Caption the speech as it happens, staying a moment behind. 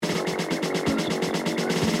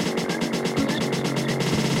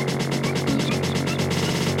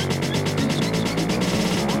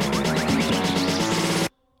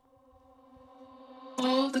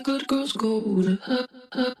girls go to all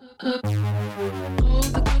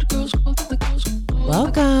the good girls go to the girls.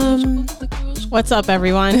 Welcome. What's up,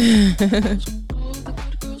 everyone?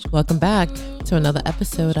 Welcome back to another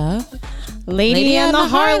episode of Lady and the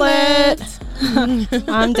Harlot.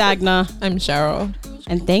 I'm Dagna. I'm Cheryl.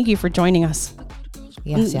 And thank you for joining us.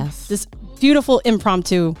 Yes. This beautiful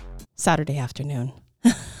impromptu Saturday afternoon.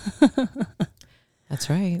 That's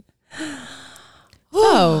right.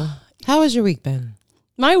 So, how has your week been?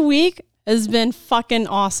 My week has been fucking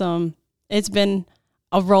awesome. It's been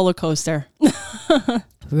a roller coaster.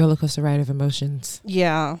 Roller coaster ride of emotions.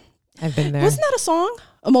 Yeah. I've been there. Wasn't that a song?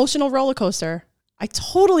 Emotional roller coaster. I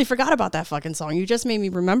totally forgot about that fucking song. You just made me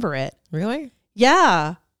remember it. Really?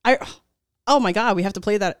 Yeah. Oh my God, we have to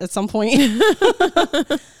play that at some point.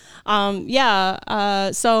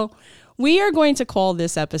 So we are going to call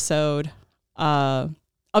this episode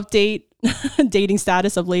Update Dating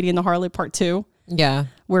Status of Lady and the Harlot Part 2. Yeah.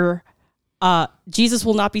 Where Jesus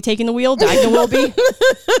will not be taking the wheel. Dagna will be.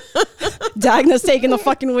 Dagna's taking the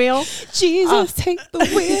fucking wheel. Jesus, take the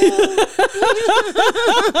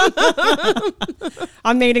wheel.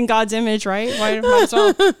 I'm made in God's image, right? Might as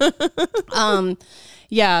well.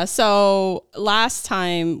 Yeah, so last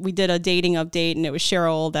time we did a dating update and it was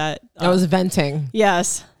Cheryl that... I was venting.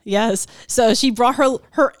 Yes. So she brought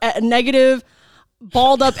her negative,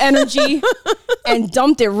 balled up energy and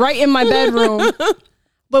dumped it right in my bedroom.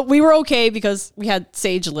 But we were okay because we had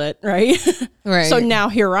sage lit, right? Right. So now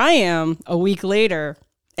here I am a week later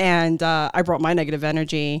and I brought my negative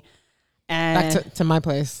energy and Back to my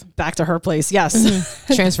place. back to her place. Yes.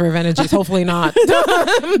 Mm-hmm. Transfer of energies. Hopefully not.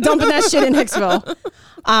 Dumping that shit in Hicksville.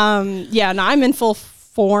 Now I'm in full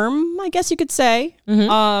form, I guess you could say.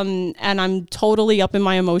 Mm-hmm. And I'm totally up in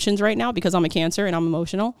my emotions right now because I'm a Cancer and I'm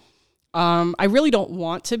emotional. I really don't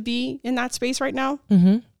want to be in that space right now.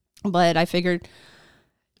 Mm-hmm. But I figured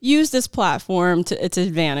use this platform to its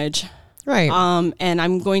advantage. Right. And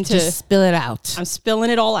I'm going to just spill it out. I'm spilling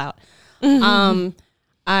it all out. Mm-hmm.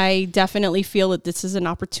 I definitely feel that this is an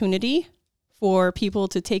opportunity for people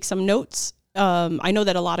to take some notes. I know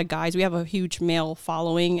that a lot of guys, we have a huge male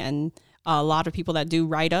following and a lot of people that do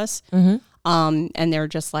write us. Mm-hmm. And they're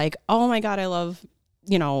just like, oh my God, I love,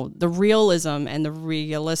 the realism and the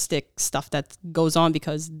realistic stuff that goes on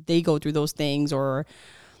because they go through those things or,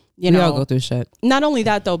 we all go through shit. Not only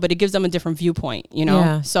that though, but it gives them a different viewpoint,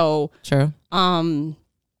 Yeah. So, true. So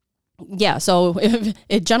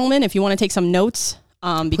if gentlemen, if you want to take some notes,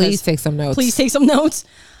 please take some notes. Please take some notes.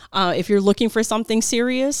 If you're looking for something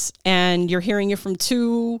serious and you're hearing it from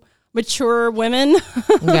two mature women,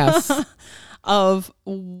 yes, of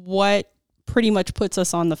what pretty much puts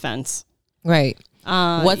us on the fence, right?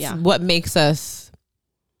 What makes us,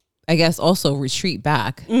 I guess, also retreat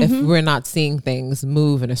back if we're not seeing things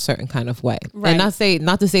move in a certain kind of way, right. And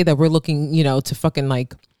not to say that we're looking, to fucking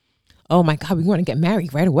like, oh my God, we want to get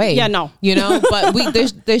married right away. Yeah, no, but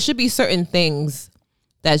there should be certain things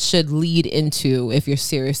that should lead into if you're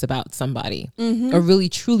serious about somebody or really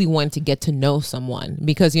truly want to get to know someone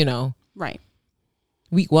because, right.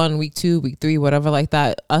 Week 1, week 2, week 3, whatever like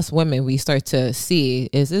that, us women, we start to see,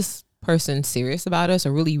 is this person serious about us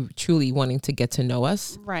or really truly wanting to get to know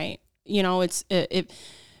us? Right. It's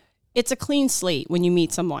a clean slate when you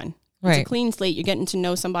meet someone. Right. It's a clean slate. You're getting to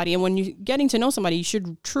know somebody. And when you're getting to know somebody, you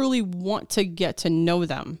should truly want to get to know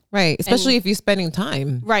them. Right. Especially if you're spending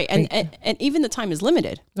time. Right. And even the time is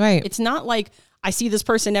limited. Right. It's not like I see this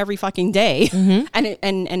person every fucking day.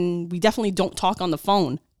 And we definitely don't talk on the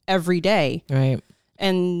phone every day. Right.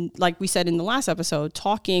 And like we said in the last episode,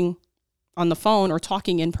 talking on the phone or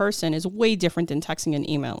talking in person is way different than texting and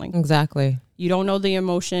emailing. Exactly. You don't know the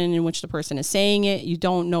emotion in which the person is saying it. You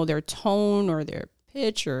don't know their tone or their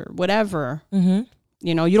pitch or whatever. You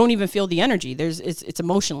don't even feel the energy. It's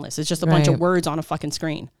emotionless. It's just a bunch of words on a fucking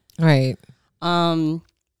screen. Right. And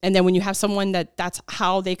then when you have someone that's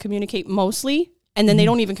how they communicate mostly, and then they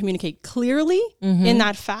don't even communicate clearly in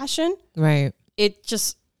that fashion. Right. It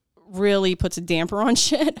just really puts a damper on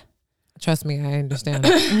shit. Trust me, I understand.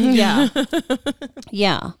 Yeah.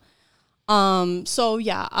 Yeah. So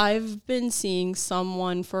yeah, I've been seeing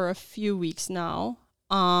someone for a few weeks now.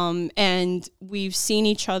 And we've seen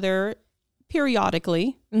each other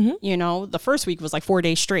periodically. The first week was like 4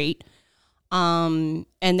 days straight. And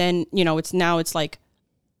then, it's like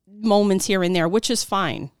moments here and there, which is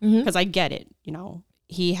fine because I get it.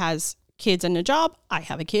 He has kids and a job. I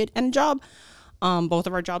have a kid and a job. Both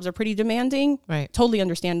of our jobs are pretty demanding. Right. Totally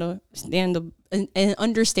understanding to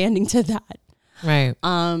that. Right.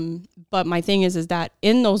 But my thing is that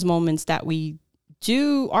in those moments that we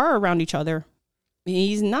are around each other,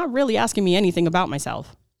 he's not really asking me anything about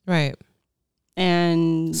myself. Right.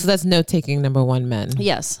 And So that's note taking number one, men.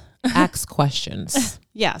 yes. Ask questions.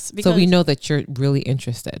 Yes. Because So we know that you're really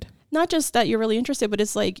interested. not just that you're really interested, but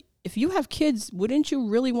it's like, if you have kids, wouldn't you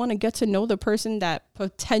really want to get to know the person that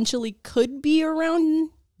potentially could be around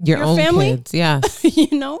Your own family? kids. Yes.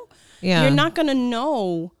 You know? Yeah. You're not going to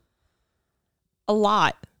know a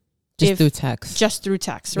lot just through text. just through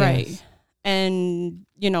text, right? Yes. And,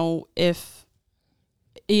 if,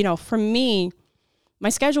 for me, my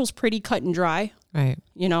schedule's pretty cut and dry. Right.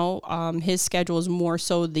 His schedule is more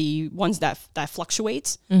so the ones that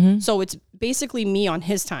fluctuates. Mm-hmm. So it's basically me on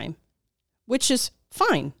his time, which is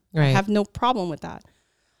fine. Right. I have no problem with that.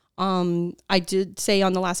 I did say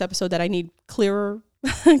on the last episode that I need clearer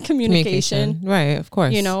communication. Right. Of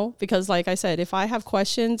course. Because like I said, if I have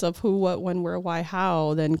questions of who, what, when, where, why,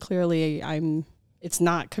 how, then clearly it's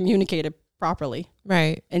not communicated properly.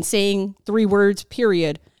 Right. And saying 3 words,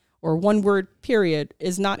 period, or 1 word, period,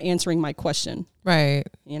 is not answering my question. Right.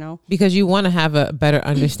 Because you want to have a better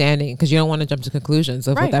understanding, because you don't want to jump to conclusions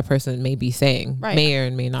of Right. what that person may be saying, Right. may or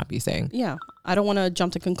may not be saying. Yeah. I don't want to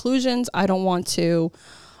jump to conclusions. I don't want to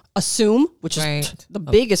assume, which is Right. the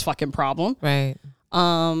biggest fucking problem. Right.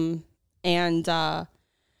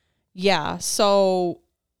 Yeah. So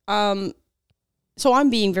I'm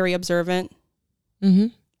being very observant. Mm-hmm.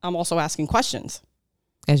 I'm also asking questions,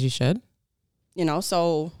 As you should.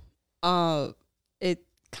 so it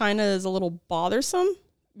kind of is a little bothersome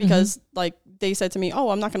because like they said to me, oh,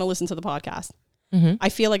 I'm not going to listen to the podcast. Mm-hmm. I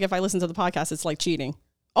feel like if I listen to the podcast, it's like cheating.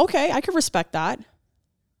 Okay. I could respect that.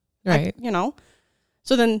 Right.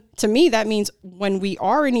 So then to me, that means when we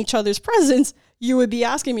are in each other's presence, you would be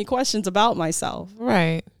asking me questions about myself,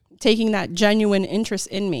 Right. taking that genuine interest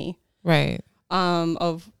in me, Right.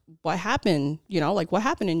 of what happened, like what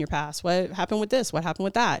happened in your past, what happened with this, what happened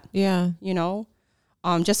with that, Yeah.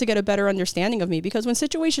 just to get a better understanding of me. Because when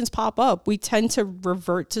situations pop up, we tend to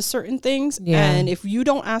revert to certain things. Yeah. And if you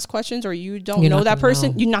don't ask questions or you don't You're know not that gonna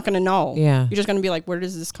person, know. you're not going to know. Yeah. You're just going to be like, where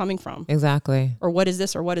is this coming from? Exactly. Or what is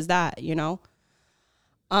this or what is that,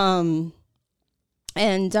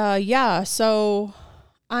 so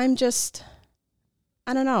I'm just,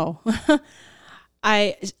 I don't know.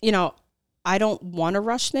 I don't want to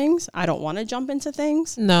rush things. I don't want to jump into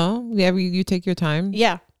things. No. Yeah. You take your time.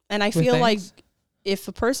 Yeah. And I with feel like things. if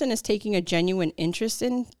a person is taking a genuine interest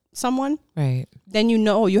in someone, Right. then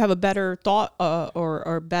you have a better thought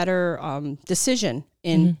or better decision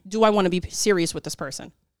in, do I want to be serious with this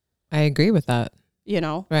person? I agree with that.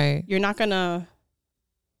 Right. You're not gonna.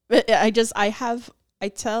 I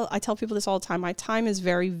tell people this all the time. My time is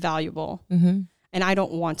very valuable, Mm-hmm. and I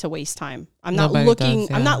don't want to waste time. I'm Nobody not looking. does,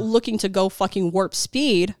 yeah. I'm not looking to go fucking warp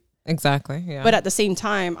speed. Exactly. Yeah. But at the same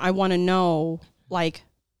time, I want to know, like,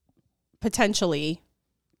 potentially,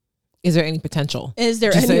 is there any potential? is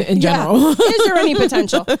there Just any in general. is there any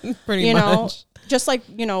potential? Pretty much. Just like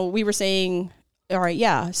we were saying. All right,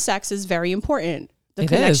 yeah, sex is very important. The It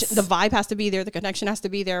connection, is. the vibe has to be there. The connection has to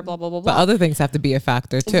be there. Blah blah blah blah. But other things have to be a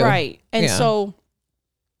factor too. Right. And Yeah. so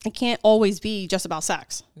it can't always be just about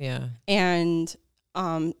sex. Yeah. And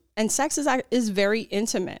sex is very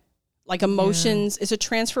intimate. Like emotions, it's a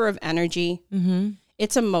transfer of energy. Mm-hmm.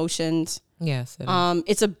 It's emotions. Yes. It is.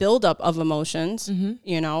 It's a buildup of emotions.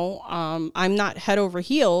 Mm-hmm. I'm not head over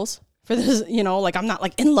heels for this, like I'm not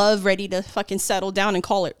like in love, ready to fucking settle down and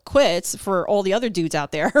call it quits for all the other dudes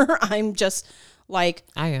out there. I'm just like,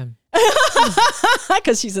 I am.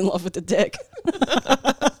 because she's in love with the dick.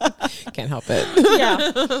 Can't help it.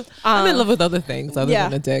 Yeah. I'm in love with other things other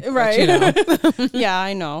than a dick. but, Right. Yeah,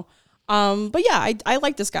 I know. But yeah, I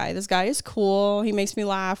like this guy. This guy is cool. He makes me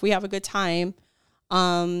laugh. We have a good time.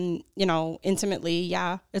 Intimately,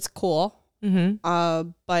 yeah, it's cool. Mm-hmm.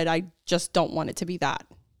 But I just don't want it to be that.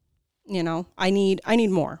 I need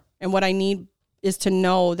more. And what I need is to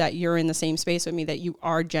know that you're in the same space with me, that you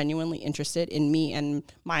are genuinely interested in me and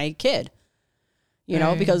my kid.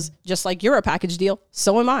 Right. Because just like you're a package deal,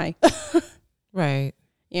 so am I. Right.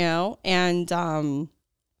 And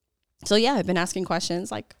so yeah, I've been asking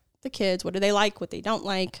questions like the kids, what do they like, what they don't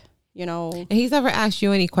like, And he's never asked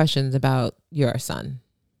you any questions about your son?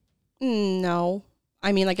 No.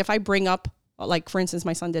 I mean, like if I bring up, like for instance,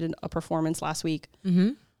 my son did a performance last week.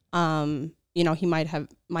 Mm-hmm. He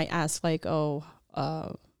might ask like,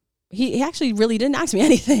 he actually really didn't ask me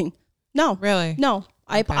anything. No. Really? No.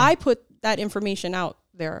 Okay. I put that information out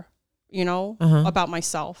there, about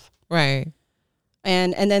myself. Right.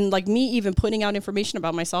 And then like me even putting out information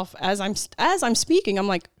about myself as I'm speaking, I'm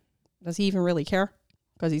like, does he even really care?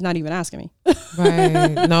 Because he's not even asking me.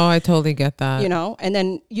 Right. No, I totally get that. And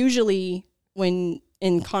then usually when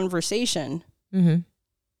in conversation,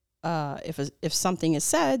 Mm-hmm. if something is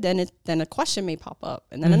said, then a question may pop up,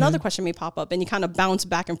 and then another question may pop up, and you kind of bounce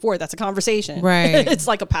back and forth. That's a conversation, right? It's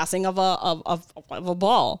like a passing of a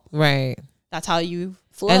ball, right? That's how you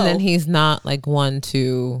flow. And then he's not like one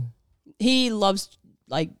to. He loves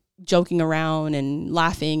like joking around and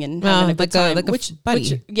laughing and having a good time, which is fine.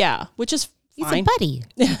 He's a buddy,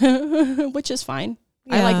 which is fine.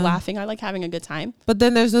 Yeah. I like laughing. I like having a good time. But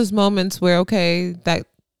then there's those moments where that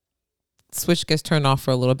switch gets turned off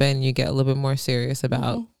for a little bit, and you get a little bit more serious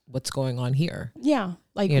about what's going on here. Yeah,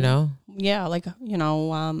 like Yeah, like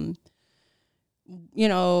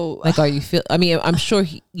like, are you feel? I mean, I'm sure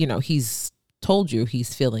he's told you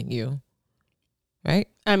he's feeling you, right?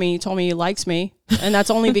 I mean, he told me he likes me, and that's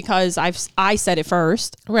only because I said it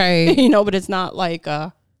first, right? But it's not like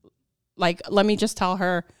let me just tell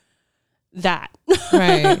her that.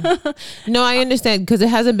 Right. No, I understand, because it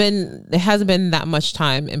hasn't been that much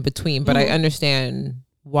time in between, but I understand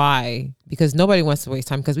why, because nobody wants to waste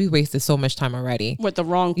time, because we wasted so much time already with the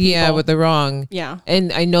wrong people. Yeah, with the wrong. Yeah.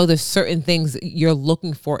 And I know there's certain things you're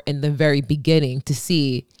looking for in the very beginning to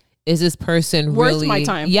see, is this person worth really my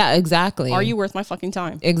time? Yeah, exactly. Are you worth my fucking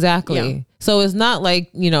time? Exactly. Yeah. So it's not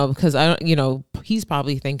like, because I don't, he's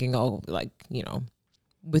probably thinking, oh, like,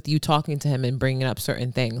 with you talking to him and bringing up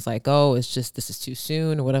certain things like, oh, it's just, this is too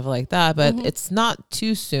soon or whatever like that. But it's not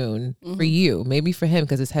too soon for you. Maybe for him,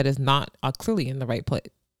 because his head is not clearly in the right place,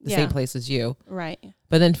 the same place as you. Right.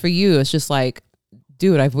 But then for you, it's just like,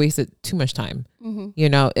 dude, I've wasted too much time.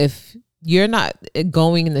 If you're not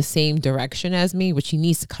going in the same direction as me, which he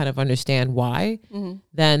needs to kind of understand why,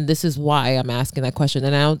 then this is why I'm asking that question.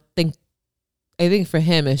 And I think for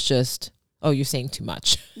him, it's just, oh, you're saying too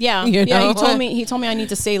much. Yeah. Yeah. He told me I need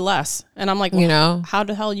to say less. And I'm like, well, how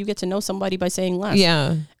the hell you get to know somebody by saying less?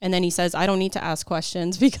 Yeah. And then he says, I don't need to ask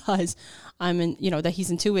questions because that he's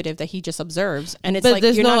intuitive, that he just observes. And it's like,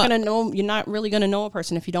 you're not really going to know a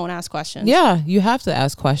person if you don't ask questions. Yeah. You have to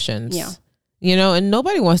ask questions. Yeah. And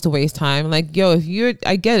nobody wants to waste time. Like, yo,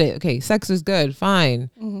 I get it. Okay, sex is good, fine.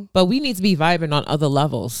 But we need to be vibing on other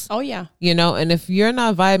levels. Oh, yeah. And if you're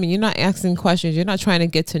not vibing, you're not asking questions, you're not trying to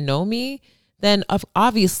get to know me, then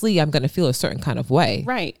obviously I'm going to feel a certain kind of way.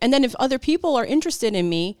 Right. And then if other people are interested in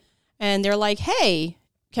me and they're like, hey,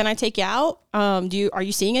 can I take you out? Are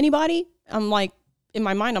you seeing anybody? I'm like, in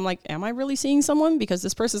my mind, I'm like, am I really seeing someone? Because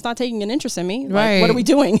this person's not taking an interest in me. Right. Like, what are we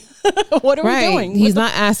doing? What are we doing? He's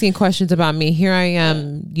not asking questions about me. Here I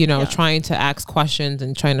am, trying to ask questions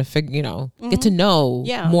and trying to figure, get to know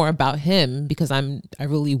more about him, because I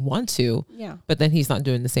really want to. Yeah. But then he's not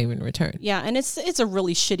doing the same in return. Yeah. And it's a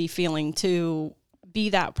really shitty feeling to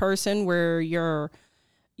be that person where you're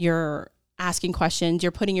asking questions,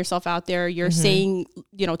 you're putting yourself out there, you're saying,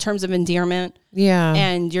 terms of endearment. Yeah.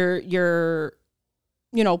 And you're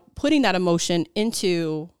putting that emotion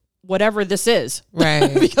into whatever this is.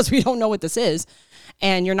 Right. Because we don't know what this is.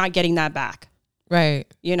 And you're not getting that back. Right.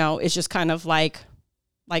 It's just kind of like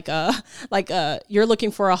you're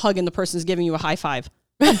looking for a hug and the person's giving you a high five.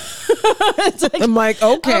 I'm like,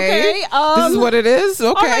 okay, this is what it is. Okay.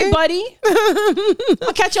 All right, buddy.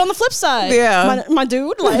 I'll catch you on the flip side. Yeah. My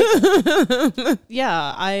dude. Like,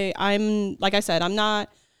 yeah, I'm, like I said, I'm not.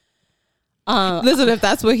 Listen, if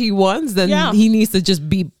that's what he wants, then he needs to just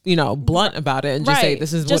be, blunt about it and just say,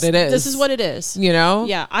 this is what it is. This is what it is.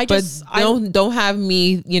 Yeah. Don't have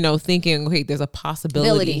me, thinking, wait, there's a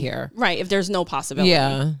possibility here. Right. If there's no possibility.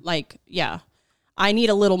 Yeah. Like, yeah, I need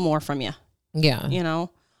a little more from you. Yeah.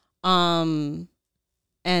 And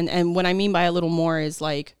what I mean by a little more is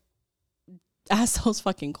like, ask those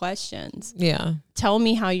fucking questions. Yeah. Tell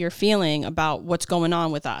me how you're feeling about what's going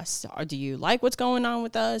on with us. Or do you like what's going on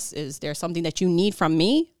with us? Is there something that you need from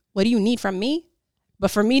me? What do you need from me?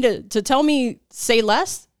 But for me to tell me, say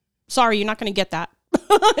less, sorry, you're not going to get that.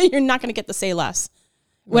 You're not going to get the say less.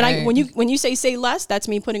 When you say less, that's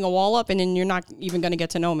me putting a wall up, and then you're not even going to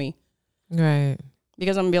get to know me. Right.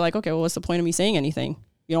 Because I'm going to be like, okay, well, what's the point of me saying anything?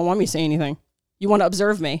 You don't want me to say anything. You want to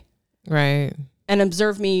observe me. Right. And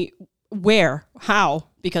observe me where? How?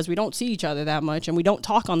 Because we don't see each other that much, and we don't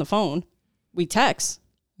talk on the phone. We text.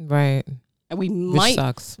 Right. And we might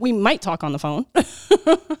talk on the phone.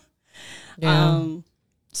 Yeah.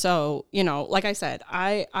 So, like I said,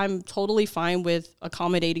 I'm totally fine with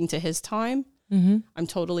accommodating to his time. Mm-hmm. I'm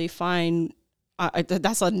totally fine.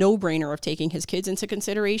 That's a no-brainer of taking his kids into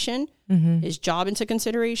consideration, his job into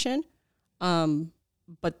consideration.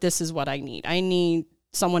 But this is what I need. I need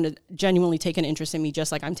someone to genuinely take an interest in me,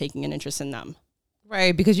 just like I'm taking an interest in them.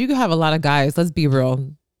 Right, because you can have a lot of guys. Let's be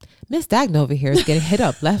real. Miss Dagna over here is getting hit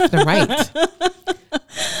up left and right.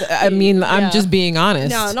 I mean, I'm just being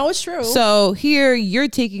honest. No, it's true. So here you're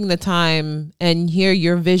taking the time, and here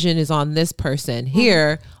your vision is on this person.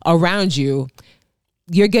 Here around you,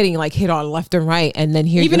 you're getting like hit on left and right, and then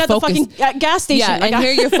here even you're at the fucking gas station. Yeah, and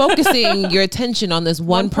here you're focusing your attention on this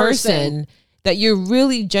one person that you're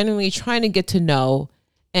really genuinely trying to get to know,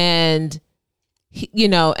 and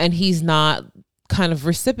and he's not kind of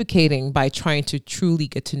reciprocating by trying to truly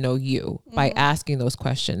get to know you by asking those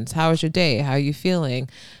questions. How was your day? How are you feeling?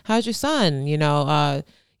 How's your son?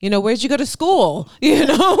 Where'd you go to school?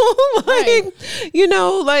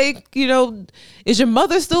 Is your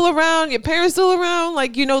mother still around? Your parents still around?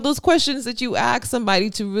 Those questions that you ask somebody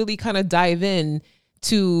to really kind of dive in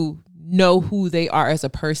to know who they are as a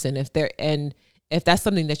person. If that's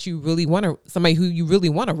something that you really want to, somebody who you really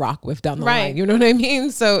want to rock with down the line, you know what I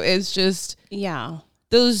mean? So it's just,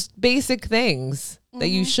 those basic things that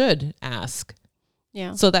you should ask.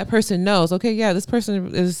 Yeah. So that person knows, okay, yeah, this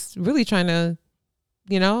person is really trying to,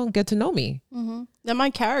 get to know me. Then my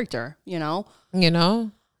character,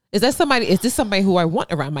 is this somebody who I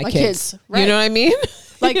want around my kids? Right. You know what I mean?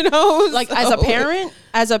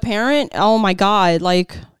 As a parent, oh my God,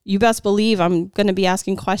 you best believe I'm going to be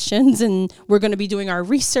asking questions, and we're going to be doing our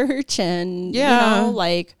research, and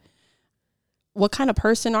what kind of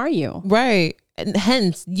person are you? Right. And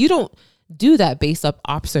hence you don't do that based up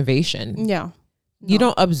observation. Yeah. No. You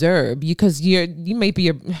don't observe because you may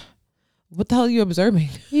be what the hell are you observing?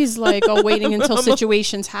 He's waiting until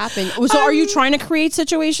situations happen. So are you trying to create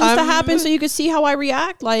situations to happen so you can see how I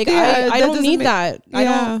react? I don't need that.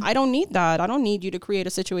 I don't need that. I don't need you to create a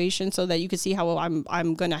situation so that you can see how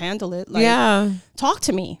I'm going to handle it. Talk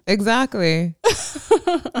to me. Exactly.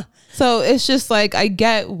 So it's just I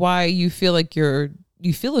get why you feel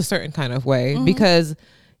you feel a certain kind of way because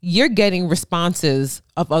you're getting responses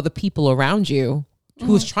of other people around you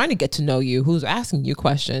who's trying to get to know you, who's asking you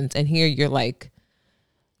questions. And here you're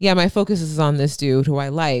my focus is on this dude who I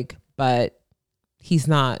like, but he's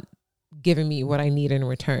not giving me what I need in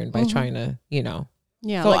return by trying to,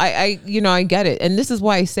 Yeah. So I get it. And this is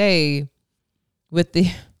why I say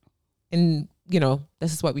this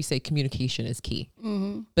is what we say, communication is key.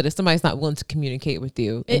 But if somebody's not willing to communicate with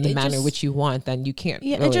you in the manner which you want, then you can't.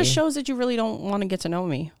 Yeah, it just shows that you really don't want to get to know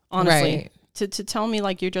me, honestly. Right. To tell me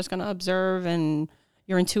you're just going to observe and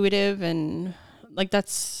you're intuitive and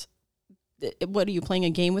that's, what are you playing a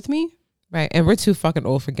game with me? Right. And we're too fucking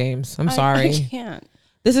old for games. I'm sorry. I can't.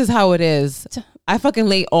 This is how it is. I fucking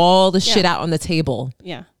lay all the shit out on the table.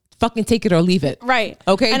 Yeah. Fucking take it or leave it. Right.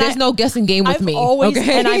 Okay. And there's no guessing game with me.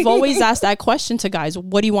 And I've always asked that question to guys.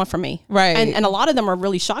 What do you want from me? Right. And a lot of them are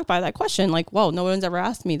really shocked by that question. Whoa, no one's ever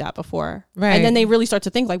asked me that before. Right. And then they really start to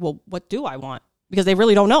think well, what do I want? Because they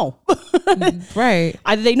really don't know. Right.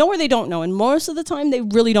 Either they know or they don't know. And most of the time they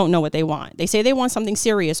really don't know what they want. They say they want something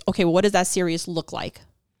serious. Okay, well, what does that serious look like?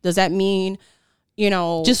 Does that mean,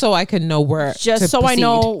 just so I can know where just to so proceed. I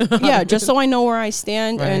know, just so I know where I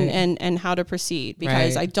stand right. and how to proceed,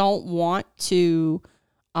 because I don't want to,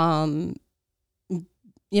 I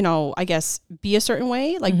guess be a certain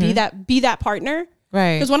way, be that partner.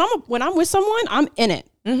 Right. Because when I'm with someone, I'm in it.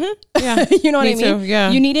 Mm-hmm. Yeah. You know what I mean? Too,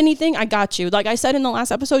 yeah. You need anything, I got you. Like I said in the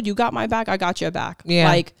last episode, you got my back, I got your back. Yeah.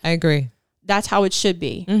 I agree. That's how it should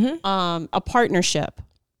be. Mm-hmm. A partnership.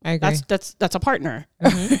 I agree. That's a partner.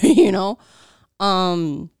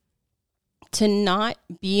 Mm-hmm. To not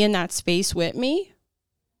be in that space with me,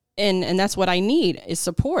 and that's what I need is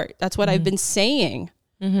support. That's what I've been saying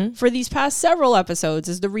for these past several episodes,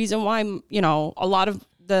 is the reason why a lot of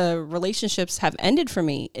the relationships have ended for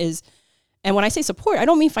me is. And when I say support, I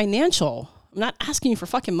don't mean financial. I'm not asking you for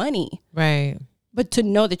fucking money. Right. But to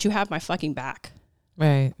know that you have my fucking back.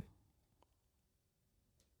 Right.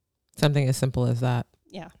 Something as simple as that.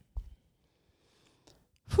 Yeah.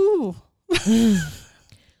 Whew. We're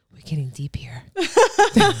getting deep here.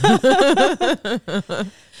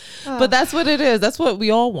 But that's what it is. That's what we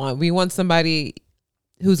all want. We want somebody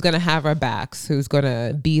who's going to have our backs, who's going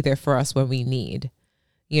to be there for us when we need,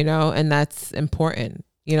 and that's important.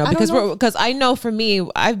 Because I know for me,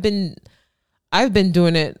 I've been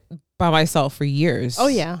doing it by myself for years. Oh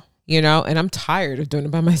yeah. And I'm tired of doing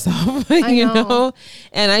it by myself, know?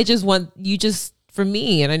 And I just want for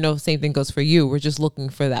me, and I know the same thing goes for you. We're just looking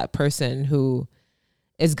for that person who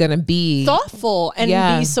is going to be thoughtful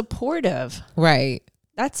and be supportive. Right.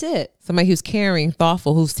 That's it. Somebody who's caring,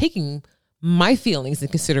 thoughtful, who's taking my feelings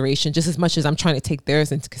into consideration just as much as I'm trying to take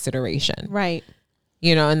theirs into consideration. Right.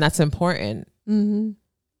 And that's important. Mm-hmm.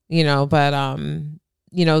 But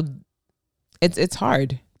it's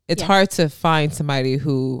hard. It's hard to find somebody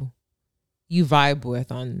who, you vibe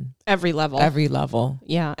with on every level.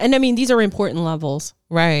 Yeah. And I mean, these are important levels.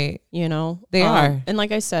 Right. You know, They are. And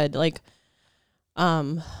like I said, like,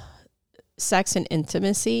 sex and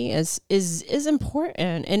intimacy is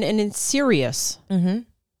important and it's serious. Mm-hmm.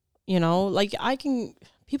 You know, like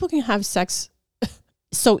people can have sex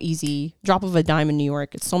so easy, drop of a dime in New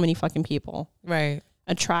York. It's so many fucking people. Right.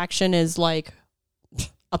 Attraction is like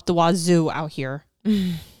up the wazoo out here.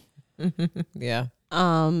 Yeah.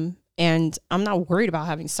 And I'm not worried about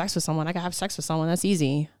having sex with someone. I can have sex with someone. That's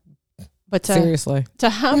easy. But seriously, to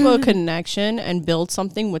have a connection and build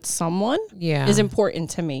something with someone is important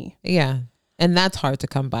to me. Yeah. And that's hard to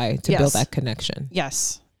come by to build that connection.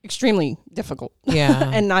 Yes. Extremely difficult. Yeah.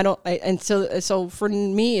 And so for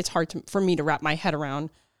me, it's hard for me to wrap my head around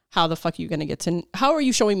how the fuck are you going to get to, how are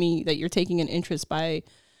you showing me that you're taking an interest by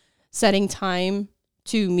setting time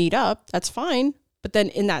to meet up? That's fine. But then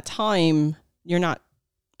in that time, you're not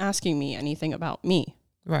asking me anything about me.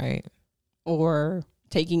 Right. Or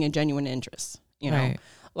taking a genuine interest, you know? Right.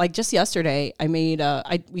 Like just yesterday, we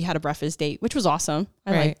had a breakfast date, which was awesome.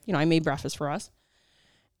 I made breakfast for us.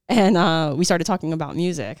 And we started talking about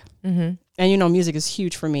music. Mm-hmm. And, you know, music is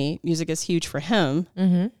huge for me. Music is huge for him.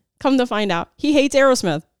 Mm-hmm. Come to find out, he hates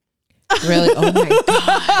Aerosmith. Really? Oh, my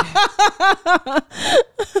God.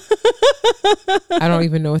 I don't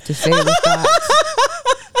even know what to say with that.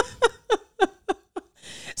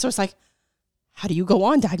 So it's like, how do you go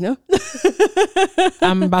on, Dagna?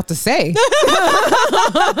 I'm about to say.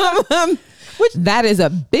 That is a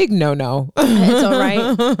big no-no. It's all right.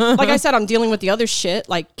 Like I said, I'm dealing with the other shit,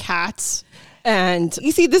 like cats. And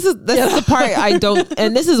you see, this is the part I don't,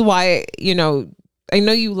 and this is why, you know, I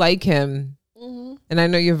know you like him. Mm-hmm. And I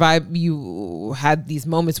know you had these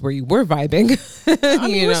moments where you were vibing. I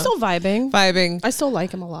mean, we're still vibing. I still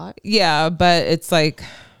like him a lot. Yeah, but it's like,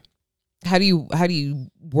 how do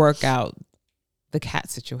you work out the cat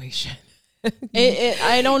situation?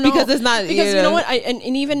 I don't know, because it's not, because you know what, and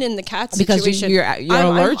even in the cat situation, because you're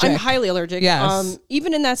allergic. I'm highly allergic. Yes.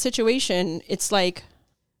 Even in that situation, it's like,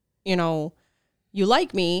 you know, you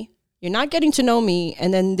like me, you're not getting to know me,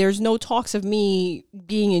 and then there's no talks of me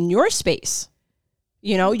being in your space.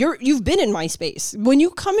 You know, you've been in my space. When you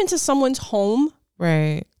come into someone's home,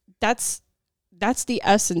 right? That's the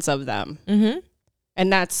essence of them, mm-hmm.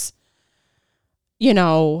 And that's, you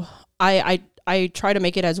know, I try to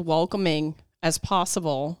make it as welcoming as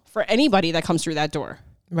possible for anybody that comes through that door.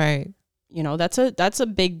 Right. You know, that's a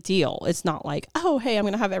big deal. It's not like, oh, hey, I'm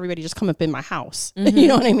going to have everybody just come up in my house. Mm-hmm. You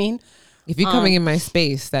know what I mean? If you're coming in my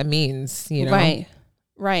space, that means, you know.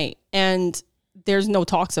 Right. And there's no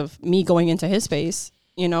talks of me going into his space,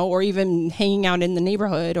 you know, or even hanging out in the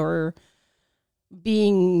neighborhood or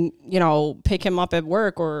being, you know, pick him up at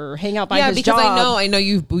work or hang out by his job. Yeah, because I know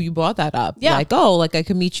you brought that up. Yeah. Like, oh, like I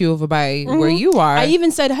could meet you over by where you are. I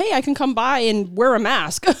even said, hey, I can come by and wear a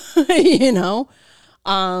mask, you know.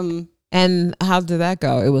 And how did that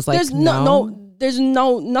go? It was like, there's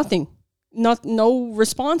nothing. No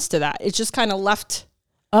response to that. It's just kind of left.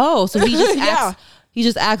 Oh, so he just acts, he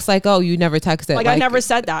just acts like, oh, you never texted. Like I never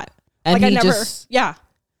said that. And like he I never, just,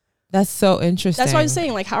 that's so interesting. That's what I was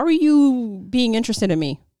saying. Like, how are you being interested in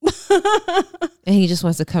me? And he just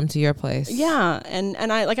wants to come to your place. Yeah. And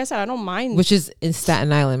I, like I said, I don't mind. Which is in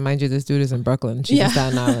Staten Island. Mind you, this dude is in Brooklyn. She's in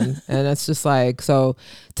Staten Island. And that's just like, so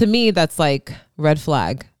to me, that's like red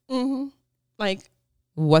flag. Mm-hmm. Like,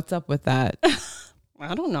 what's up with that?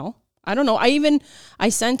 I don't know. I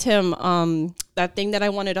sent him that thing that I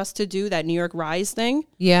wanted us to do, that New York Rise thing.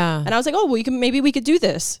 Yeah. And I was like, oh, well, maybe we could do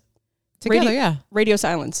this together. Radio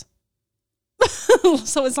silence.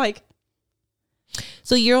 So it's like,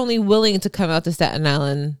 so you're only willing to come out to Staten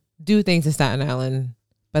Island, do things in Staten Island,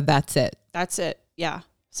 but that's it. Yeah.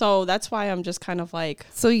 So that's why I'm just kind of like,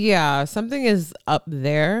 so yeah, something is up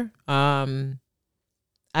there.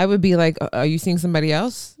 I would be like, are you seeing somebody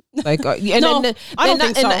else? Like, I don't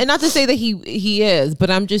think so. And not to say that he is,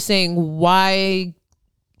 but I'm just saying, why,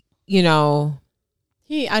 you know,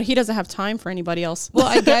 he doesn't have time for anybody else. Well,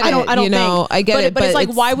 I get it. I don't think. I get it. But it's like,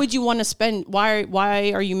 why would you want to spend?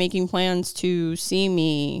 Why are you making plans to see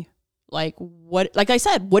me? Like what? Like I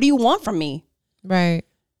said, what do you want from me? Right.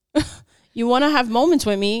 You want to have moments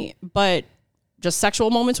with me, but just sexual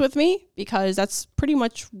moments with me, because that's pretty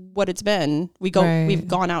much what it's been. We've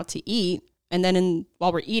gone out to eat, and then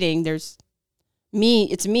while we're eating, there's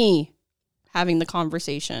me. It's me having the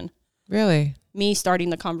conversation. Really? Me starting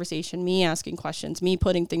the conversation, me asking questions, me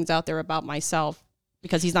putting things out there about myself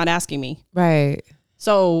because he's not asking me. Right.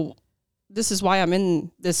 So this is why I'm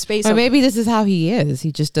in this space. Or maybe this is how he is.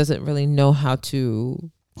 He just doesn't really know how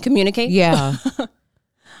to communicate. Yeah.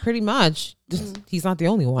 Pretty much. He's not the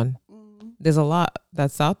only one. there's a lot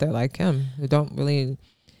that's out there like him who don't really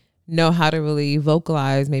know how to really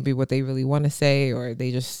vocalize maybe what they really want to say, or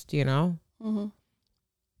they just, you know,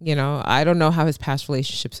 I don't know how his past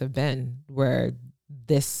relationships have been where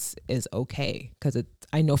this is okay. Because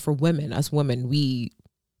I know for women, us women, we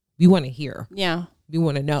want to hear. Yeah. We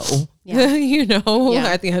want to know, Yeah. you know, Yeah.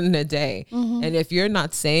 at the end of the day. And if you're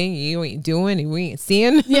not saying, you ain't doing, and we ain't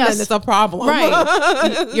seeing, Yes. then it's a problem.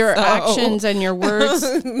 Right. Your actions and your words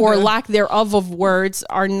or lack thereof of words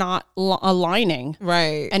are not aligning.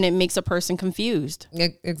 Right. And it makes a person confused.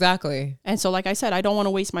 Exactly. And so, like I said, I don't want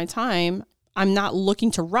to waste my time. I'm not looking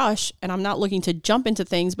to rush and I'm not looking to jump into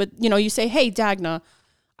things. But, you know, you say, hey, Dagna,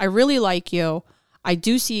 I really like you. I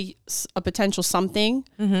do see a potential something,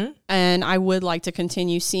 and I would like to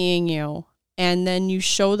continue seeing you. And then you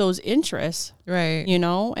show those interests, Right. you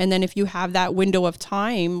know, and then if you have that window of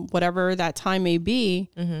time, whatever that time may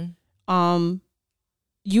be,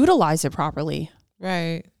 utilize it properly.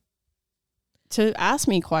 Right. To ask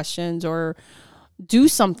me questions or do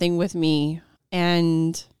something with me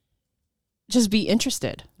and just be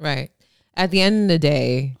interested. Right. At the end of the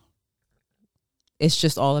day, it's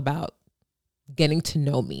just all about getting to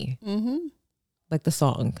know me. Like the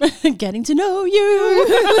song. Getting to know you.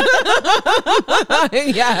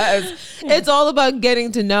 Yes. It's all about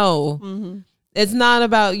getting to know. It's not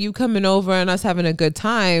about you coming over and us having a good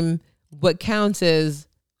time. What counts is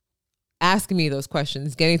asking me those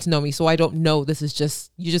questions, getting to know me, so I don't know this is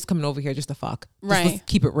just, you just coming over here just to fuck. Let's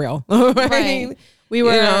keep it real. Right. We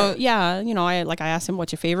were, You know? I asked him,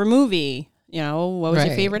 what's your favorite movie? You know, what was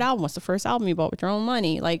your favorite album? What's the first album you bought with your own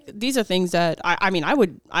money? Like, these are things that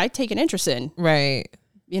I take an interest in. Right.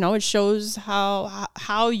 You know, it shows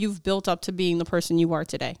how you've built up to being the person you are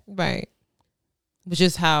today. Right. Which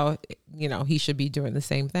is how, you know, he should be doing the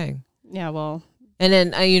same thing. Yeah, well. And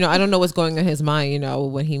then, I don't know what's going on in his mind, you know,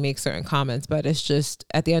 when he makes certain comments, but it's just,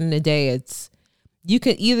 at the end of the day, it's, you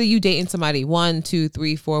can either you dating somebody 1, 2,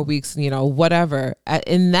 3, 4 weeks, you know, whatever.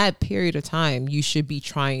 In that period of time, you should be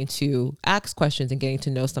trying to ask questions and getting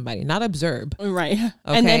to know somebody, not observe. Right.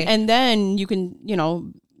 Okay? And then you can, you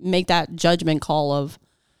know, make that judgment call of,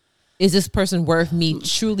 is this person worth me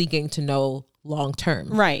truly getting to know long term?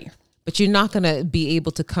 right. But you're not going to be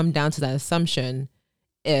able to come down to that assumption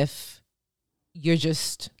if you're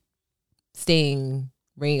just staying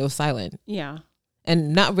radio silent. Yeah.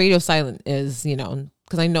 And not radio silent is, you know,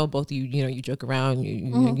 because I know both of you, you know, you joke around,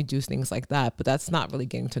 you do things like that, but that's not really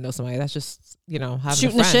getting to know somebody. That's just, you know, having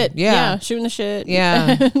Shooting a the friend. shit. Yeah. Shooting the shit.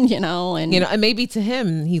 Yeah. You know, and And maybe to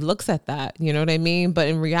him, he looks at that, you know what I mean? But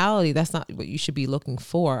in reality, that's not what you should be looking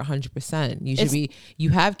for 100%. You should you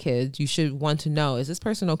have kids, you should want to know, is this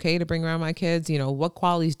person okay to bring around my kids? You know, what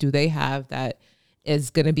qualities do they have that is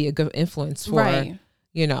going to be a good influence for,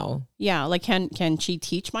 you know? Yeah. Like, can she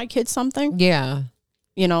teach my kids something? Yeah.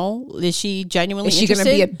 You know, is she genuinely Is she interested?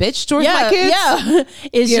 going to be a bitch towards my kids? Yeah.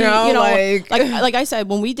 Is You she, know, you know, like- like I said,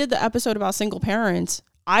 when we did the episode about single parents,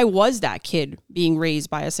 I was that kid being raised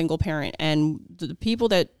by a single parent, and the people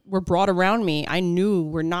that were brought around me, I knew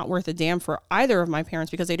were not worth a damn for either of my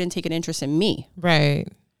parents because they didn't take an interest in me. Right.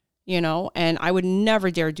 You know, and I would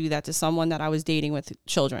never dare do that to someone that I was dating with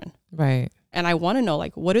children. Right. And I want to know,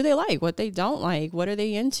 like, what do they like? What they don't like? What are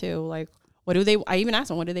they into? Like, what do they, I even asked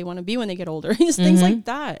them, what do they want to be when they get older? Things like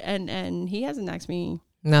that. And he hasn't asked me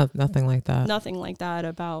Nothing like that. nothing like that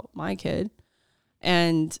about my kid.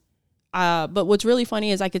 And, but what's really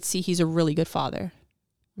funny is I could see he's a really good father,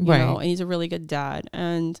 you know, and he's a really good dad.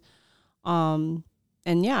 And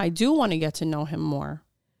yeah, I do want to get to know him more.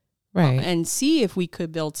 Right. And see if we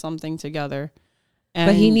could build something together. And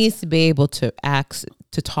but he needs to be able to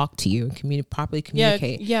talk to you and properly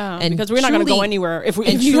communicate. Yeah, and because we're not going to go truly- anywhere if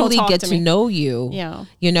and you don't truly talk get to to me. know you. Yeah.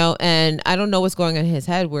 You know, and I don't know what's going on in his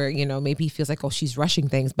head where, you know, maybe he feels like, oh, she's rushing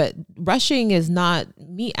things. But rushing is not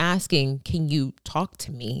me asking, can you talk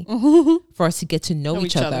to me for us to get to know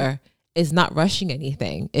each other? Is not rushing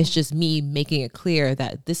anything. It's just me making it clear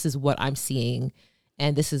that this is what I'm seeing.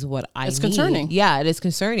 And this is what I need. It's concerning. Yeah, it is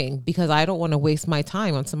concerning because I don't want to waste my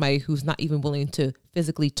time on somebody who's not even willing to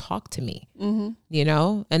physically talk to me. You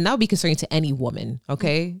know, and that would be concerning to any woman.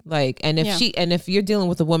 Okay, like, and if you're dealing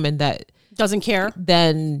with a woman that doesn't care,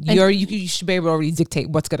 then you should be able to already dictate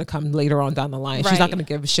what's going to come later on down the line. She's not going to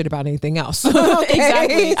give a shit about anything else. Okay?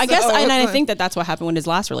 Exactly. I guess, and I think that's what happened with his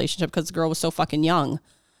last relationship because the girl was so fucking young.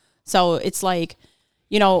 So it's like,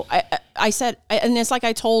 you know, I said, and it's like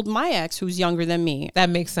I told my ex who's younger than me. That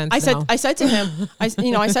makes sense. I said to him, I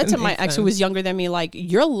said to my ex who was younger than me, like,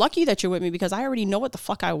 you're lucky that you're with me because I already know what the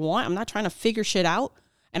fuck I want. I'm not trying to figure shit out.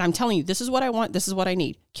 And I'm telling you, this is what I want. This is what I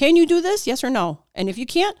need. Can you do this? Yes or no? And if you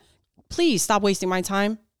can't, please stop wasting my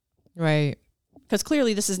time. Right. Because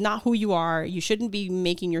clearly this is not who you are. You shouldn't be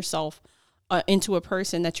making yourself into a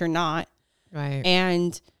person that you're not. Right.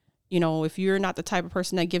 And, if you're not the type of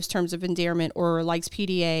person that gives terms of endearment or likes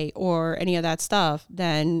PDA or any of that stuff,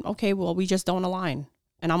 then, okay, well, we just don't align.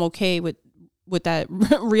 And I'm okay with that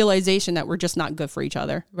realization that we're just not good for each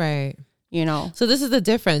other. Right. So this is the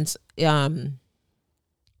difference that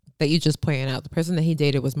you just pointed out. The person that he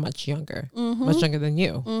dated was much younger than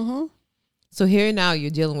you. Mm-hmm. So here now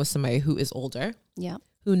you're dealing with somebody who is older. Yeah.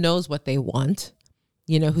 Who knows what they want,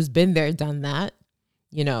 who's been there, done that,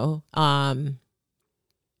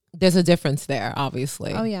 there's a difference there,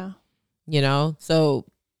 obviously. Oh, yeah. So,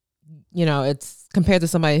 it's compared to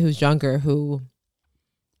somebody who's younger who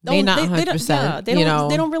may not 100%. They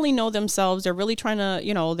don't really know themselves. They're really trying to,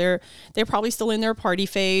 they're probably still in their party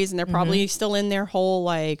phase and they're probably still in their whole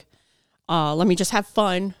let me just have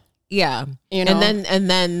fun. Yeah. And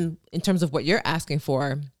then in terms of what you're asking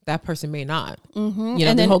for, that person may not. Mm-hmm.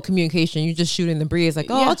 And the whole communication, you're just shooting the breeze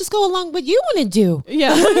I'll just go along what you want to do.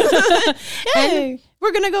 Yeah. Hey,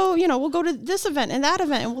 we're going to go, we'll go to this event and that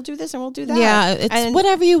event and we'll do this and we'll do that. Yeah. It's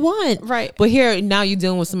whatever you want. Right. But here, now you're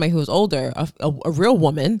dealing with somebody who's older, a real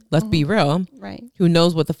woman, let's be real. Right. Who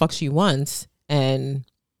knows what the fuck she wants. And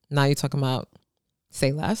now you're talking about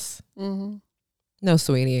say less. Mm-hmm. No,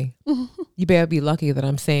 sweetie, you better be lucky that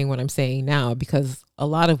I'm saying what I'm saying now, because a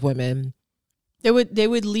lot of women, they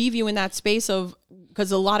would leave you in that space of,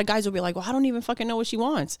 because a lot of guys will be like, well, I don't even fucking know what she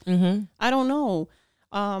wants. Mm-hmm. I don't know.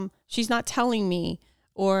 She's not telling me,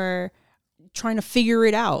 or trying to figure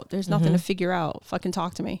it out. There's nothing to figure out. Fucking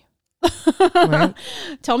talk to me. Right.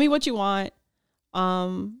 Tell me what you want.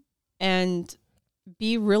 And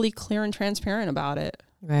be really clear and transparent about it.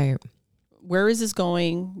 Right. Where is this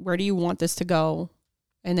going? Where do you want this to go?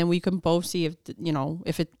 And then we can both see if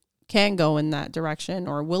it can go in that direction,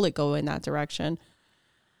 or will it go in that direction?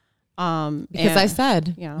 Because I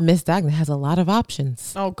said, Miss Dagna has a lot of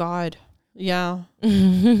options. Oh God. Yeah.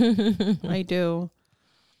 I do.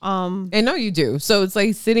 I know you do. So it's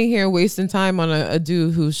like sitting here wasting time on a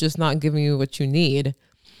dude who's just not giving you what you need.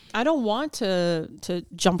 I don't want to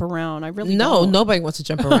jump around. I really don't. don't. Nobody wants to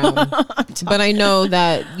jump around. But I know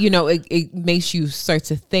that, it makes you start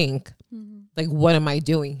to think, like, what am I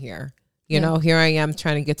doing here? Here I am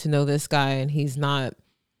trying to get to know this guy, and he's not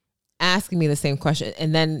asking me the same question.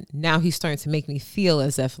 And then now he's starting to make me feel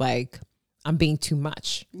as if like I'm being too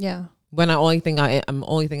much. Yeah. When the only thing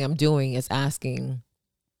I'm doing is asking,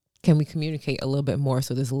 can we communicate a little bit more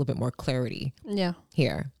so there's a little bit more clarity? Yeah.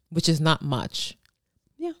 Here, which is not much.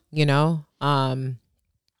 Yeah.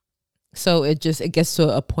 So it gets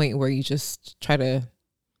to a point where you just try to,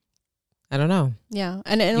 I don't know. Yeah.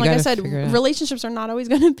 And like I said, relationships are not always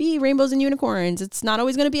going to be rainbows and unicorns. It's not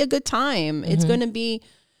always going to be a good time. Mm-hmm. It's going to be,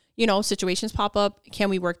 situations pop up.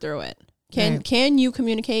 Can we work through it? Can you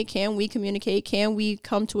communicate? Can we communicate? Can we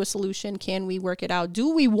come to a solution? Can we work it out?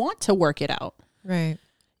 Do we want to work it out? Right.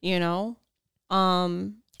 Because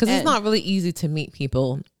it's not really easy to meet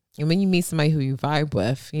people. And when you meet somebody who you vibe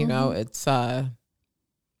with, it's,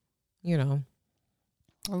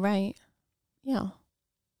 Right. Yeah.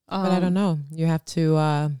 But I don't know. You have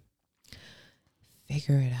to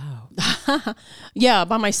figure it out. Yeah,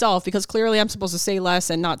 by myself, because clearly I'm supposed to say less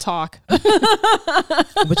and not talk.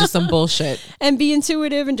 Which is some bullshit. And be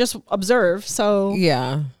intuitive and just observe. So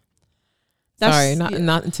yeah. Sorry,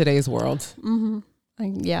 not in today's world. Mm-hmm.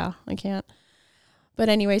 I can't. But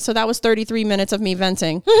anyway, so that was 33 minutes of me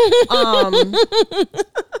venting.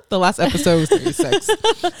 The last episode was 36.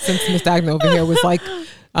 Since Miss Dagna over here was like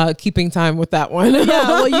keeping time with that one. Yeah,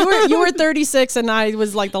 well, you were 36 and I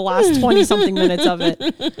was like the last 20 something minutes of it.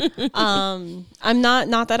 I'm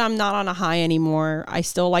not that I'm not on a high anymore. I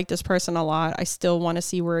still like this person a lot. I still want to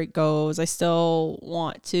see where it goes. I still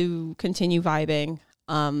want to continue vibing.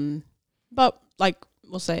 But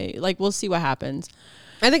we'll see what happens.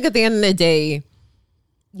 I think at the end of the day,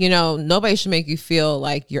 nobody should make you feel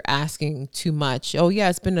like you're asking too much. Oh yeah,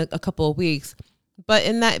 it's been a couple of weeks. But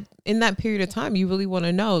in that period of time, you really want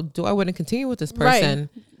to know, do I want to continue with this person?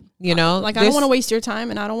 Right. I don't want to waste your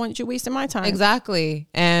time and I don't want you wasting my time. Exactly.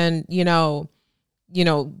 And,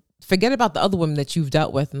 forget about the other women that you've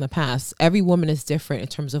dealt with in the past. Every woman is different in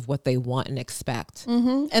terms of what they want and expect.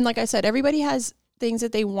 Mm-hmm. And like I said, everybody has things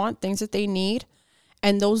that they want, things that they need.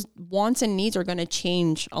 And those wants and needs are going to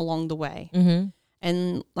change along the way. Mm-hmm.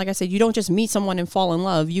 And like I said, you don't just meet someone and fall in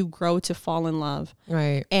love. You grow to fall in love.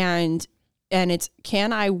 Right. And it's,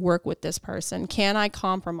 can I work with this person? Can I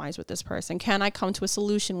compromise with this person? Can I come to a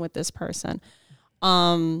solution with this person?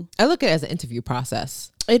 I look at it as an interview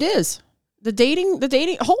process. It is. The dating,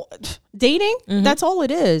 mm-hmm. That's all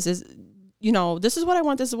it is this is what I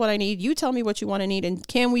want. This is what I need. You tell me what you want to need. And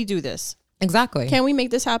can we do this? Exactly. Can we make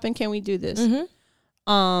this happen? Can we do this?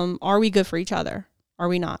 Are we good for each other? Are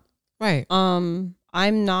we not? Right. I'm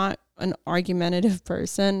not an argumentative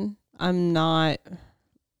person. I'm not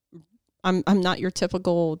your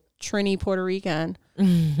typical Trini Puerto Rican.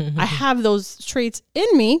 I have those traits in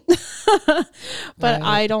me, but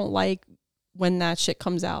I don't like when that shit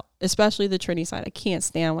comes out, especially the Trini side. I can't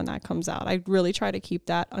stand when that comes out. I really try to keep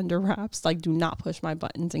that under wraps. Like, do not push my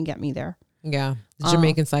buttons and get me there. Yeah. The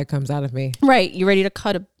Jamaican side comes out of me. Right. You ready to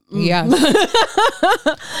cut a... Yeah.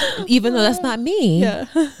 Even though that's not me. Yeah.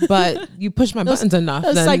 But you push my buttons enough.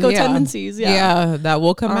 Those then, psycho tendencies. Yeah. Yeah. That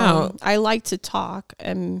will come out. I like to talk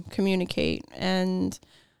and communicate and,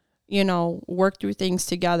 work through things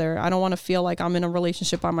together. I don't want to feel like I'm in a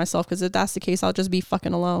relationship by myself, because if that's the case, I'll just be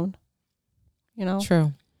fucking alone.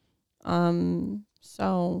 True.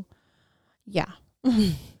 So yeah,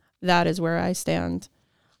 that is where I stand.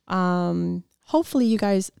 Hopefully you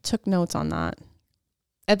guys took notes on that.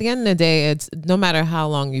 At the end of the day, it's no matter how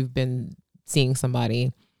long you've been seeing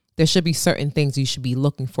somebody, there should be certain things you should be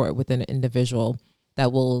looking for within an individual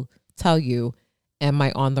that will tell you, am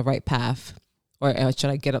I on the right path, or should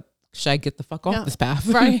I get the fuck off this path?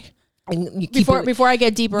 Right. And you before I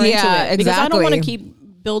get deeper into it. Exactly. Because I don't want to keep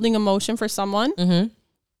building emotion for someone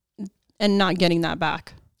and not getting that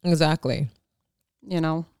back. Exactly.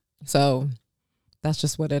 So that's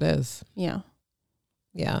just what it is. Yeah.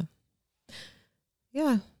 Yeah.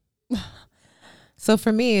 Yeah. So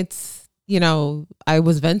for me, it's, I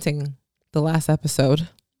was venting the last episode,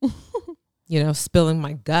 spilling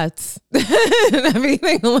my guts and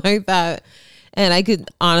everything like that. And I could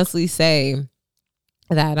honestly say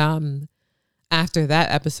that after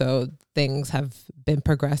that episode, things have been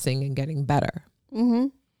progressing and getting better.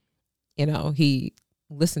 He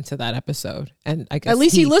listened to that episode, and I guess at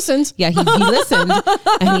least he listened. Yeah, he listened,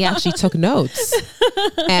 and he actually took notes.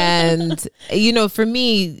 And for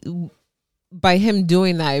me, by him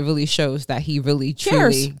doing that, it really shows that he really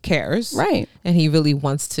truly cares, right? And he really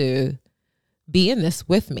wants to be in this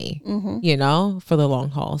with me, for the long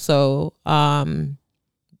haul. So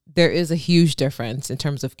there is a huge difference in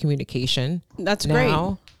terms of communication. That's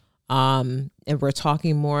now. Great. And we're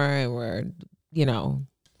talking more, and we're,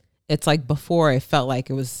 it's like before I felt like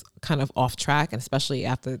it was kind of off track, and especially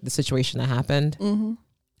after the situation that happened.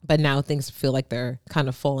 But now things feel like they're kind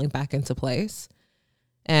of falling back into place,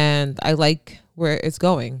 and I like where it's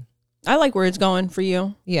going. I like where it's going for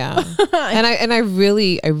you. Yeah. and I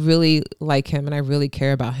really like him, and I really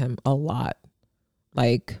care about him a lot.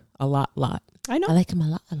 Like a lot. I know. I like him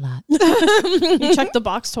a lot. You checked the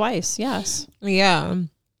box twice. Yes. Yeah.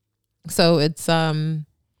 So it's I'm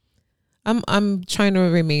trying to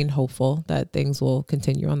remain hopeful that things will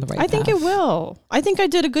continue on the right path. I think it will. I think I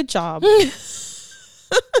did a good job.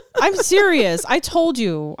 I'm serious. I told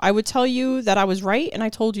you I would tell you that I was right, and I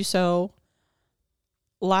told you so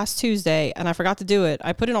last Tuesday, and I forgot to do it.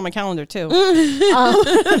 I put it on my calendar too.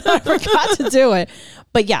 I forgot to do it.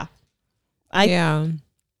 But yeah.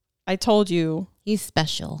 I told you. He's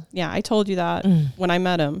special. Yeah, I told you that when I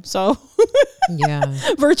met him. So yeah.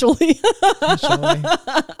 Virtually.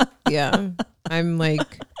 Yeah. I'm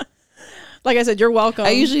like I said, you're welcome.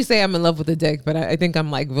 I usually say I'm in love with the dick, but I think I'm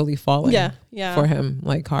like really falling for him,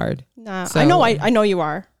 like hard. Nah, so, I know you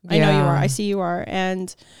are. I know you are. I see you are.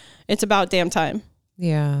 And it's about damn time.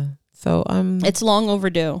 Yeah. So it's long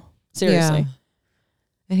overdue. Seriously. Yeah.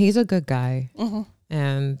 And he's a good guy.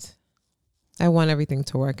 And I want everything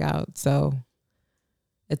to work out. So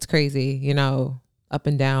it's crazy, up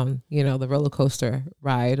and down, the roller coaster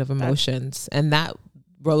ride of emotions. And that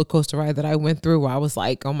roller coaster ride that I went through, where I was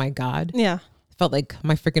like, oh my God. Yeah. Felt like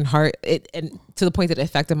my freaking heart, and to the point that it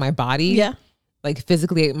affected my body. Yeah. Like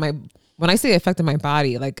physically, when I say it affected my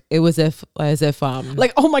body, like it was as if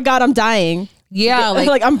like, oh my God, I'm dying. Yeah.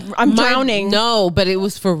 Like I'm drowning. No, but it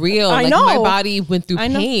was for real. I like know. My body went through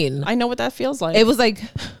pain. I know what that feels like. It was like,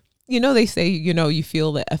 they say, you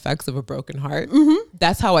feel the effects of a broken heart.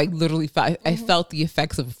 That's how I literally felt. I felt the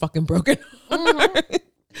effects of a fucking broken heart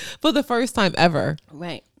for the first time ever.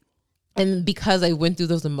 Right. And because I went through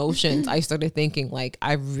those emotions, I started thinking like,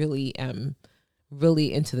 I really am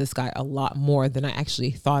really into this guy a lot more than I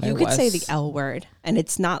actually thought I was. You could say the L word and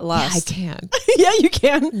it's not lust. Yeah, I can. Yeah, you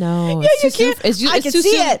can. No. Yeah, you can. I can see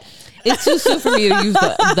it. It's too soon for me to use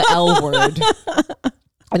the L word.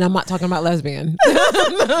 And I'm not talking about lesbian.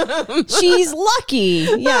 She's lucky.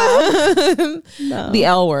 Yeah. No. The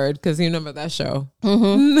L word, because you remember that show.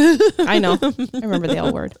 I know. I remember the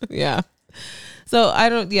L word. Yeah. So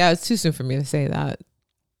it's too soon for me to say that.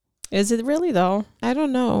 Is it really though? I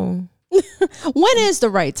don't know. When is the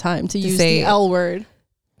right time to use the L word?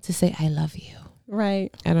 To say I love you. Right.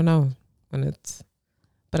 I don't know when it's,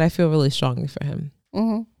 but I feel really strongly for him.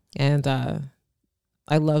 Mm-hmm. And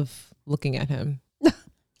I love looking at him.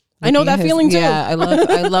 I know that feeling too. Yeah,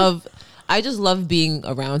 I just love being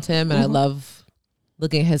around him, and I love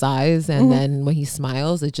looking at his eyes. And then when he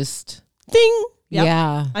smiles, it just ding. Yep.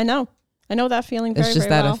 Yeah, I know that feeling. Very, it's just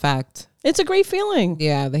very that well. effect. It's a great feeling.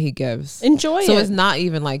 Yeah, that he gives. Enjoy it. So it's not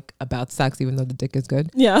even like about sex, even though the dick is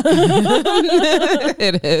good. Yeah,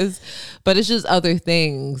 it is, but it's just other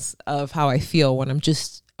things of how I feel when I'm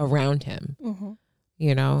just around him. Mm-hmm.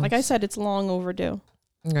 You know, like I said, it's long overdue.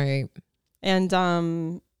 Right.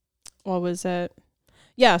 And what was it?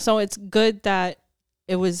 Yeah, so it's good that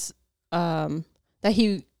it was that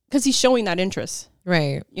because he's showing that interest.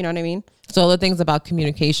 Right. You know what I mean? So the things about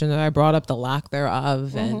communication that I brought up, the lack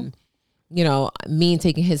thereof, and you know, me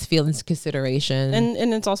taking his feelings into consideration.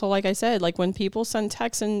 And it's also, like I said, like when people send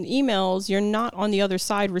texts and emails, you're not on the other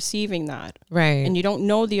side receiving that. Right. And you don't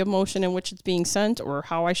know the emotion in which it's being sent or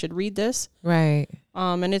how I should read this. Right.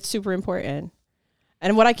 And it's super important.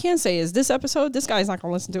 And what I can say is this episode, this guy's not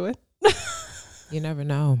going to listen to it. You never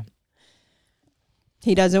know.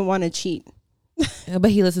 He doesn't want to cheat.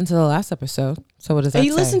 But he listened to the last episode. So what does that say?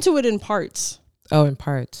 He listened to it in parts. Oh, in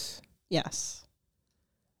parts. Yes.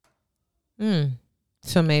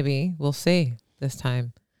 So maybe we'll see this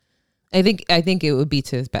time. I think it would be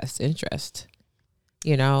to his best interest.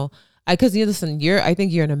 You know, because you listen. I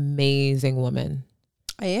think you're an amazing woman.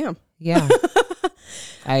 I am. Yeah,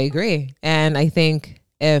 I agree. And I think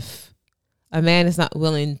if a man is not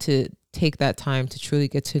willing to take that time to truly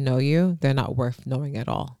get to know you, they're not worth knowing at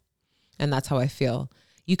all. And that's how I feel.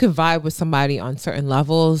 You can vibe with somebody on certain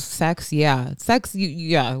levels. Sex,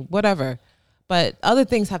 whatever. But other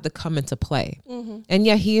things have to come into play. Mm-hmm. And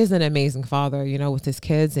yeah, he is an amazing father, you know, with his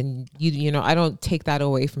kids. And, you know, I don't take that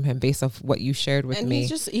away from him based off what you shared with me.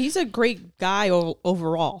 He's a great guy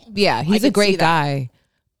overall. Yeah, he's a great guy.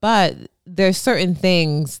 But there's certain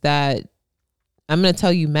things that I'm going to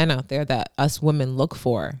tell you men out there that us women look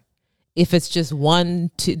for. If it's just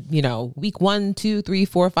week 1, 2, 3,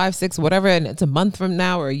 4, 5, 6, whatever, and it's a month from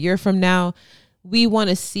now or a year from now, we want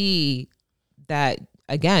to see that,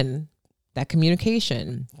 again, that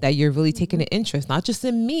communication, that you're really taking an interest, not just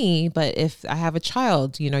in me, but if I have a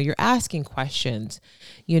child, you know, you're asking questions,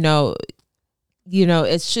 you know,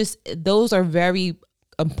 it's just, those are very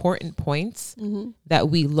important points that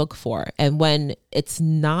we look for. And when it's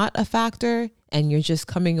not a factor and you're just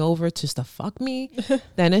coming over just to fuck me,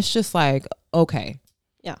 then it's just like, okay.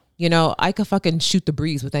 Yeah. You know, I could fucking shoot the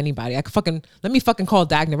breeze with anybody. Let me fucking call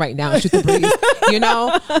Dagna right now and shoot the breeze. You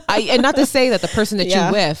know, and not to say that the person that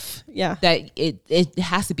you're with, that it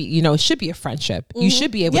has to be, you know, it should be a friendship. You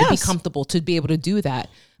should be able to be comfortable to be able to do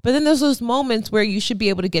that. But then there's those moments where you should be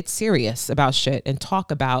able to get serious about shit and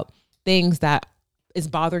talk about things that is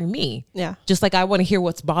bothering me. Yeah. Just like I want to hear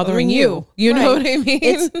what's bothering you. You know what I mean?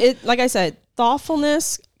 It's like I said,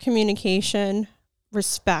 thoughtfulness, communication,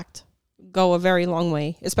 respect go a very long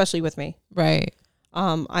way, especially with me. Right.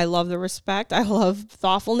 I love the respect. I love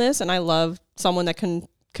thoughtfulness, and I love someone that can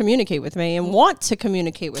communicate with me and want to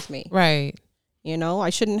communicate with me. Right. You know,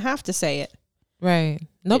 I shouldn't have to say it. Right.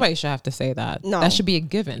 Nobody should have to say that. No. That should be a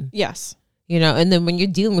given. Yes. You know, and then when you're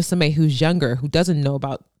dealing with somebody who's younger, who doesn't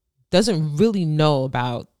really know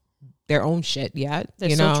about their own shit yet.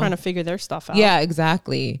 They're still trying to figure their stuff out. Yeah,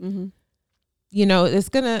 exactly. Mm-hmm. You know,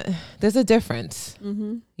 there's a difference.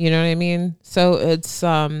 Mm-hmm. You know what I mean? So it's,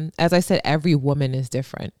 as I said, every woman is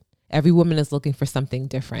different. Every woman is looking for something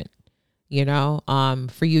different. You know,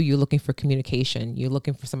 for you're looking for communication. You're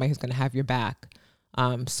looking for somebody who's going to have your back.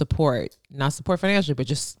 Support, not support financially, but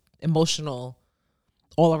just emotional,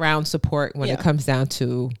 all around support when it comes down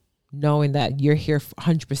to knowing that you're here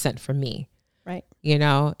 100% for me. Right. You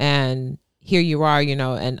know, and here you are, you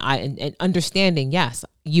know, and understanding, yes,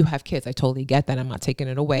 you have kids. I totally get that. I'm not taking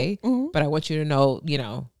it away, but I want you to know, you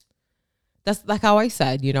know, that's like how I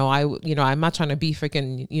said, you know, I'm not trying to be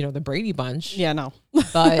freaking, you know, the Brady Bunch. Yeah, no.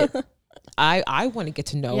 But I want to get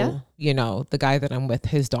to know, you know, the guy that I'm with,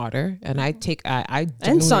 his daughter, and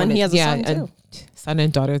and son. He has a son too. Son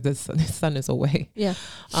and daughter. His son is away. Yeah.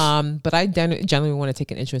 But I generally want to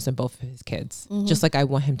take an interest in both of his kids, just like I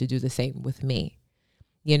want him to do the same with me.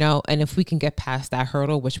 You know, and if we can get past that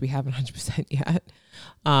hurdle, which we haven't 100% yet,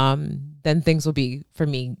 then things will be, for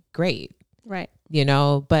me, great. Right. You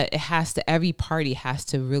know, but every party has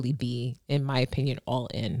to really be, in my opinion, all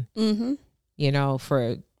in, you know,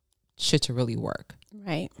 for shit to really work.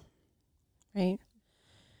 Right. Right.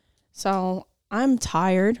 So I'm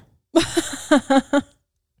tired.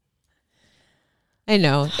 I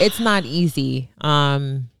know it's not easy.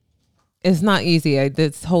 It's not easy.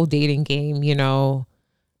 This whole dating game, you know,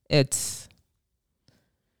 it's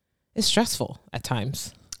stressful at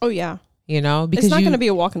times. Oh yeah. You know, because it's not going to be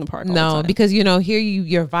a walk in the park. All the time. Because you know, here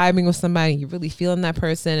you're vibing with somebody, you're really feeling that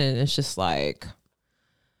person, and it's just like,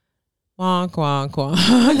 wonk, wonk, wonk.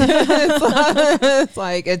 It's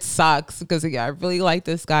like it sucks because I really like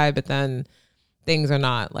this guy, but then things are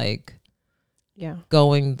not like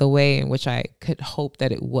going the way in which I could hope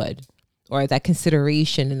that it would, or that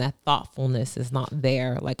consideration and that thoughtfulness is not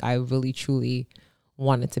there like I really truly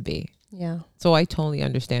want it to be. Yeah. So I totally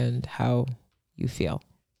understand how you feel.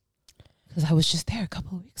 Because I was just there a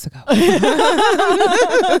couple of weeks ago.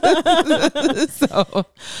 So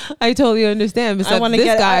I totally understand. Besides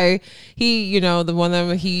this guy, he, you know, the one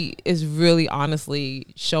that he is really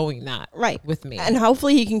honestly showing that with me. And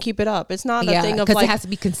hopefully he can keep it up. It's not a thing of because like, it has to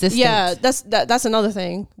be consistent. Yeah, that's another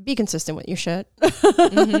thing. Be consistent with your shit.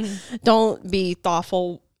 Don't be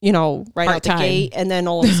thoughtful, you know, out the gate, and then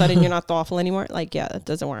all of a sudden you're not thoughtful anymore. Like, yeah, that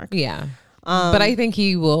doesn't work. Yeah. But I think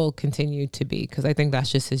he will continue to be, because I think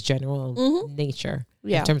that's just his general nature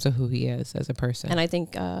in terms of who he is as a person. And I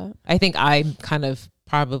think I'm kind of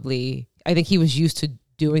probably, I think he was used to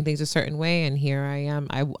doing things a certain way, and here I am.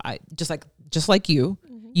 I just like you,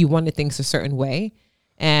 you wanted things a certain way,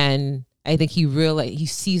 and I think he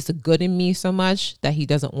sees the good in me so much that he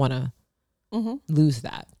doesn't want to lose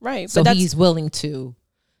that. Right. So he's willing to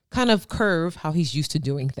kind of curve how he's used to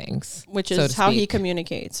doing things, which is how he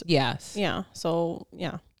communicates. Yes. Yeah. So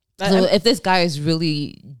yeah. So if this guy is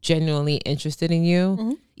really genuinely interested in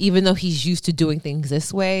you, even though he's used to doing things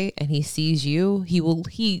this way, and he sees you,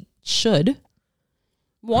 he should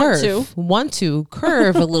want to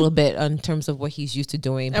curve a little bit in terms of what he's used to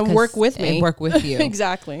doing, and work with me and work with you.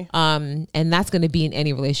 Exactly. And that's going to be in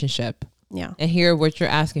any relationship. Yeah. And here, what you're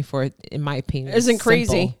asking for, in my opinion, isn't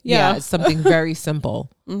crazy. Simple. Yeah. It's something very simple.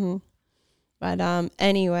 But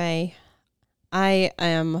anyway, I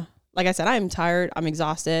am, like I said, I'm tired. I'm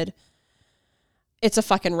exhausted. It's a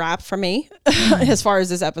fucking wrap for me as far as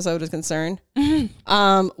this episode is concerned.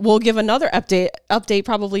 We'll give another update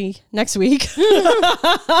probably next week.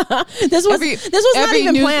 This was not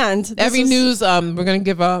even planned. News, we're gonna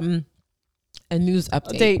give a news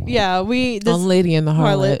update. Yeah, on Lady and the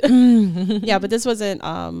Harlot. Yeah, but this wasn't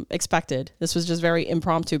expected. This was just very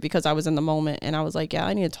impromptu because I was in the moment and I was like, yeah,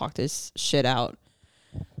 I need to talk this shit out.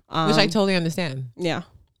 Which I totally understand. Yeah.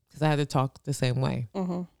 Because I had to talk the same way.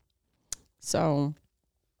 So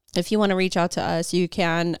if you want to reach out to us, you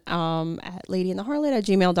can at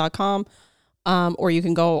ladyandtheharlot@gmail.com. Or you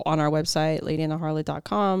can go on our website,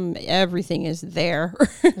 ladyandtheharlot.com. Everything is there.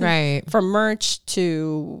 Right. From merch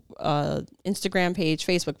to Instagram page,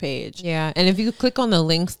 Facebook page. Yeah. And if you click on the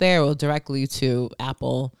links there, it will directly to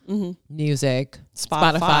Apple Music,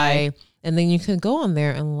 Spotify. And then you can go on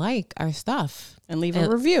there and like our stuff. And leave a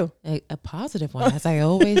review. A positive one, as I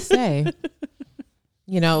always say.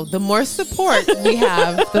 You know, the more support we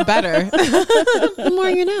have, the better. The more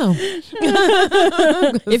you know.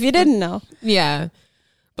 If you didn't know. Yeah.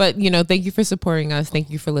 But, you know, thank you for supporting us. Thank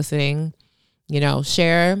you for listening. You know,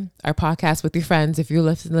 share our podcast with your friends if you're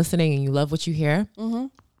listening and you love what you hear.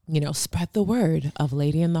 You know, spread the word of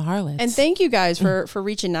Lady and the Harlots. And thank you guys for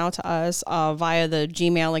reaching out to us via the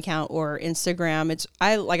Gmail account or Instagram.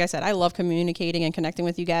 Like I said, I love communicating and connecting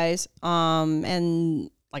with you guys. And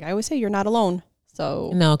like I always say, you're not alone.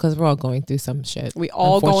 So no, because we're all going through some shit. We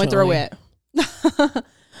all going through it.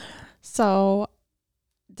 So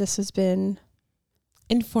this has been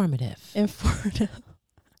informative.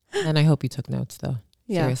 And I hope you took notes though.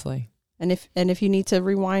 Yeah. Seriously. And if you need to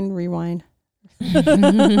rewind.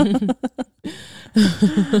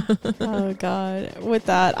 Oh God. With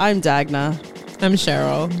that, I'm Dagna. I'm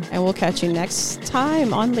Cheryl. And we'll catch you next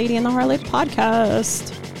time on Lady and the Harlot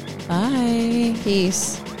Podcast. Bye.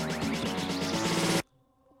 Peace.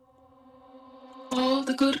 All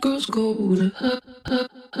the good girls go to